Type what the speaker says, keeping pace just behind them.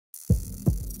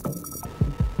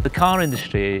The car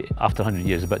industry, after 100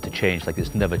 years, is about to change like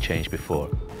it's never changed before.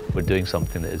 We're doing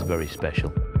something that is very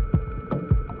special.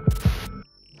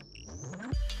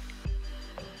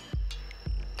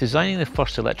 Designing the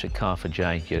first electric car for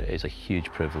Jaguar is a huge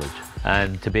privilege,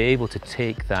 and to be able to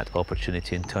take that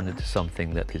opportunity and turn it into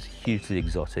something that is hugely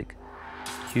exotic,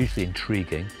 hugely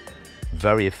intriguing,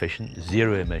 very efficient,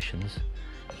 zero emissions,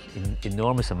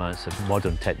 enormous amounts of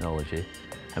modern technology,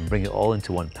 and bring it all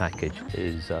into one package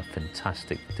is a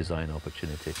fantastic design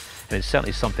opportunity. And it's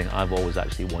certainly something I've always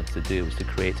actually wanted to do, was to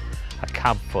create a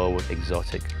cab-forward,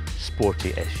 exotic,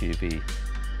 sporty SUV.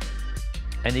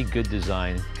 Any good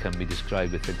design can be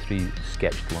described within 3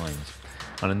 sketched lines.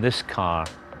 And in this car,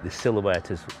 the silhouette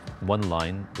is one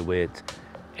line, the way it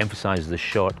emphasizes the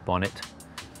short bonnet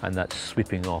and that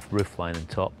sweeping off roofline and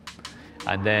top.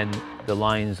 And then the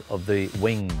lines of the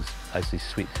wings as they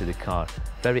sweep through the car.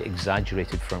 Very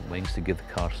exaggerated front wings to give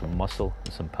the car some muscle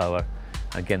and some power.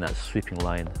 Again, that sweeping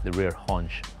line, the rear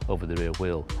haunch over the rear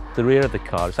wheel. The rear of the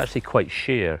car is actually quite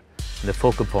sheer, and the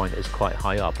focal point is quite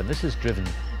high up, and this is driven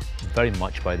very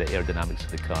much by the aerodynamics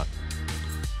of the car.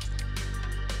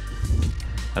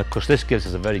 And of course, this gives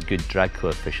us a very good drag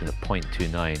coefficient of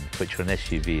 0.29, which for an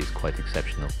SUV is quite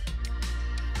exceptional.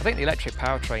 I think the electric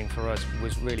powertrain for us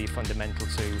was really fundamental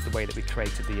to the way that we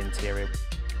created the interior.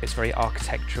 It's very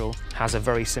architectural, has a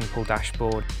very simple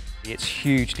dashboard, it's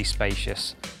hugely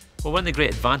spacious. Well, one of the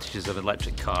great advantages of an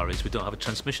electric car is we don't have a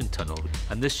transmission tunnel,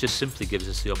 and this just simply gives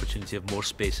us the opportunity of more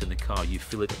space in the car. You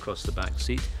feel it across the back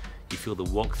seat, you feel the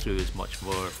walk-through is much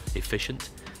more efficient.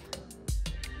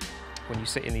 When you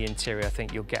sit in the interior, I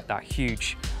think you'll get that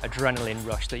huge adrenaline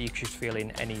rush that you could feel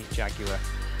in any Jaguar.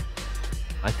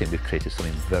 I think we've created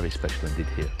something very special indeed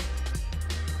here.